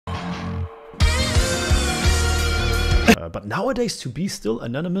But nowadays, to be still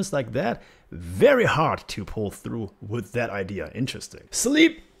anonymous like that, very hard to pull through with that idea. Interesting.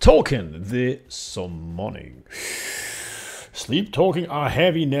 Sleep token, the summoning. Sleep token are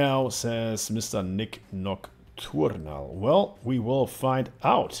heavy now, says Mr. Nick Nocturnal. Well, we will find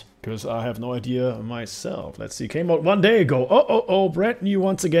out, because I have no idea myself. Let's see, came out 1 day ago. Oh, brand new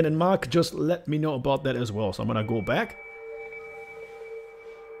once again. And Mark just let me know about that as well. So I'm gonna go back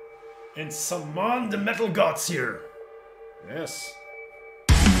and summon the metal gods here. Yes.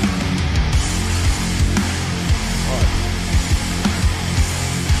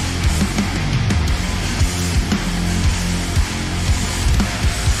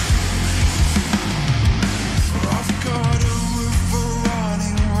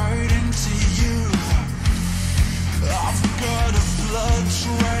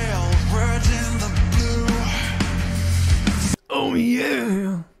 Oh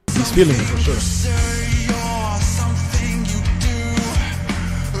yeah! He's feeling it for sure.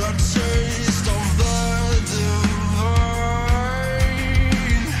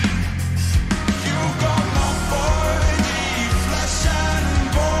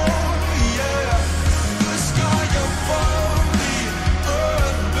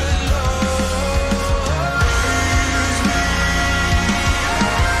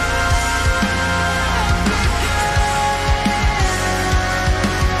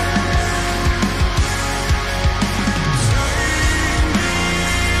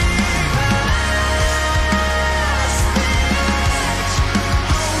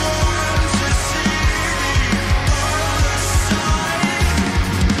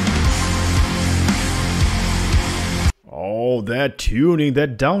 Oh, that tuning,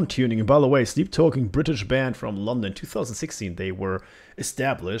 that down tuning. And by the way, Sleep Talking, British band from London, 2016, they were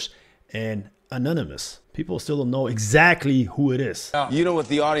established and anonymous. People still don't know exactly who it is. You know what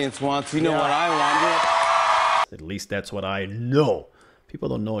the audience wants, you know what I want. At least that's what I know. People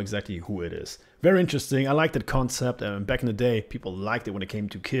don't know exactly who it is. Very interesting. I like that concept. Back in the day, people liked it when it came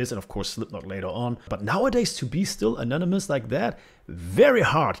to Kiss and of course Slipknot later on. But nowadays, to be still anonymous like that, very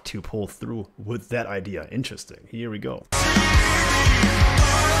hard to pull through with that idea. Interesting. Here we go.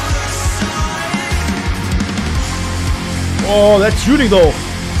 Oh, that tuning though.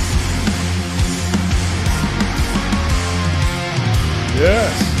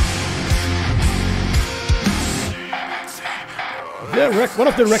 Yes. Yeah, one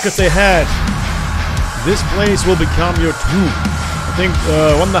of the records they had. This place will become your tomb. I think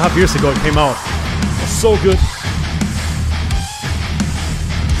 1.5 years ago it came out. It was so good.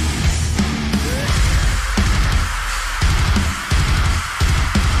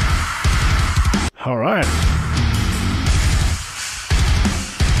 All right.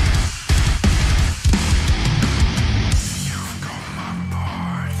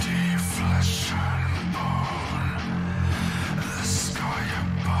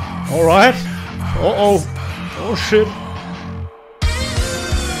 All right. Uh-oh. Oh, shit.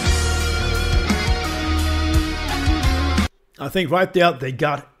 I think right there they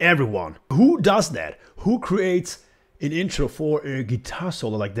got everyone. Who does that? Who creates an intro for a guitar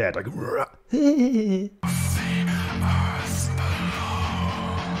solo like that? Like, who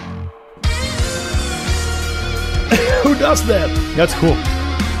does that? That's cool.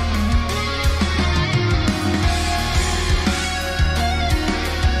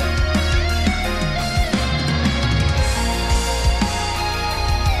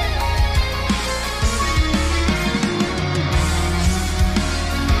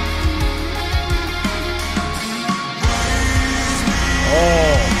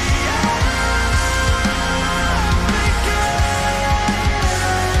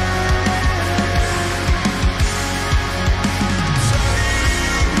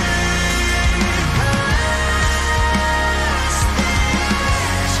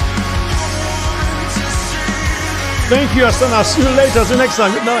 Thank you, Asana. See you later. See you next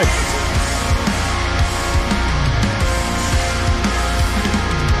time. Good night.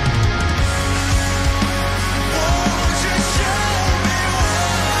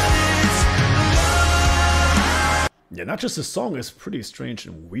 Yeah, not just the song is pretty strange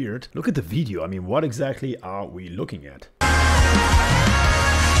and weird. Look at the video. I mean, what exactly are we looking at?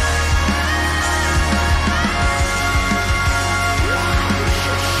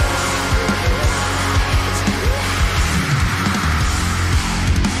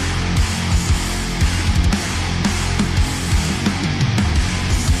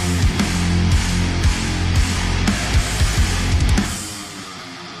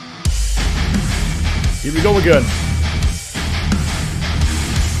 Here we go again.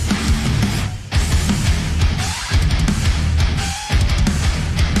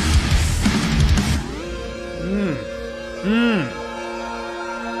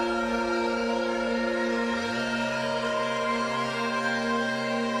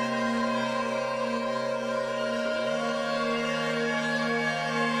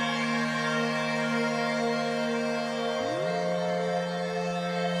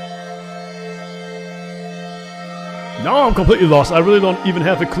 Now I'm completely lost. I really don't even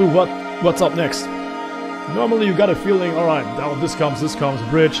have a clue what's up next. Normally you got a feeling, alright, now this comes,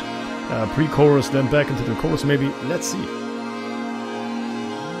 bridge, pre-chorus, then back into the chorus maybe. Let's see.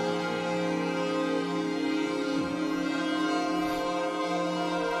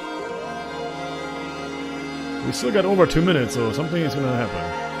 We still got over 2 minutes, so something is gonna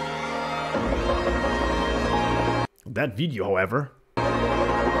happen. That video, however...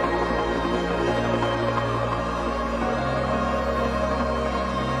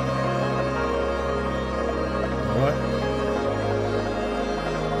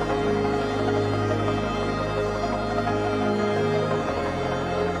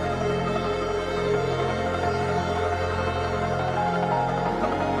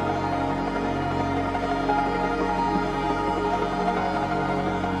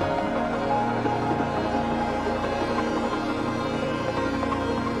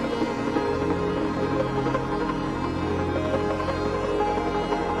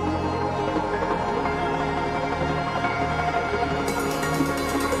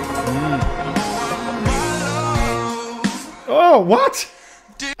 Oh, what?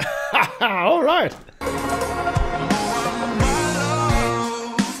 All right.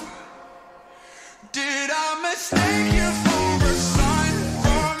 Did I mistake you for a sign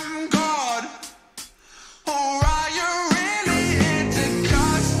from God? Or are you really here to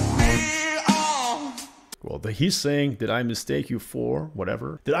cut me off? Well, he's saying, did I mistake you for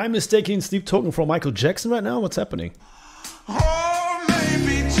whatever? Did I mistake Sleep Token for Michael Jackson right now? What's happening? Or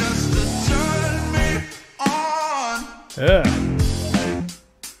maybe just to turn me on. Yeah.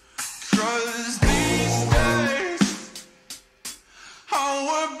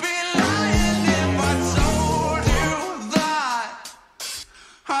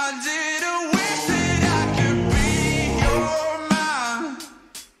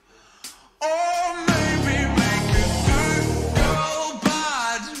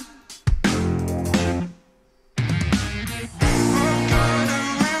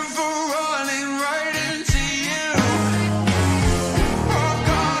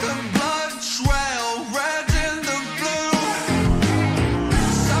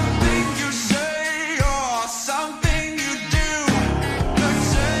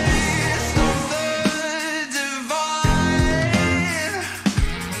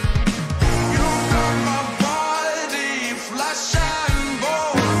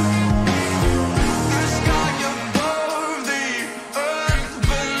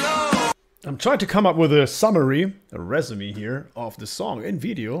 I'm trying to come up with a summary, a resume here of the song in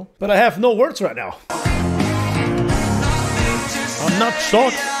video, but I have no words right now. I'm not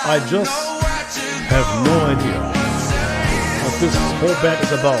shocked, I just have no idea what this whole band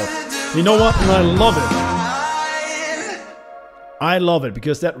is about. You know what? And I love it. I love it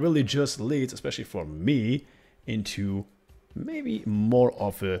because that really just leads, especially for me, into maybe more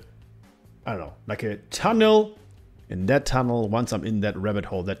of a, I don't know, like a tunnel. In that tunnel, once I'm in that rabbit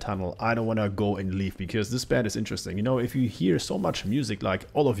hole, that tunnel, I don't want to go and leave because this band is interesting. You know, if you hear so much music like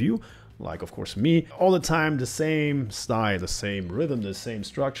all of you, like of course me, all the time the same style, the same rhythm, the same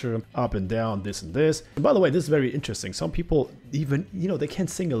structure, up and down, this and this. And by the way, this is very interesting. Some people even, you know, they can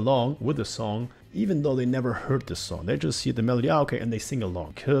sing along with the song even though they never heard the song. They just hear the melody, okay, and they sing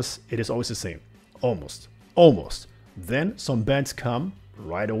along because it is always the same. Almost. Then some bands come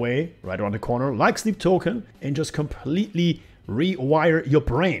right away, right around the corner, like Sleep Token, and just completely rewire your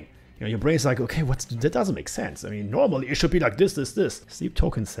brain. You know, your brain's like, okay, that doesn't make sense. I mean, normally it should be like this. Sleep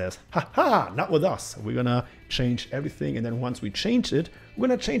Token says, haha, not with us. We're gonna change everything, and then once we change it, we're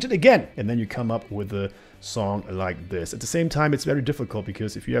gonna change it again. And then you come up with a song like this. At the same time, it's very difficult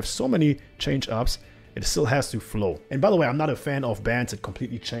because if you have so many change-ups, it still has to flow. And by the way, I'm not a fan of bands that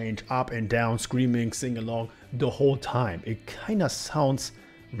completely change up and down, screaming, sing along the whole time. It kind of sounds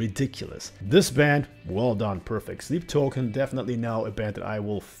ridiculous. This band, well done, perfect. Sleep Token, definitely now a band that I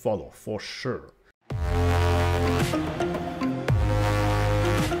will follow for sure.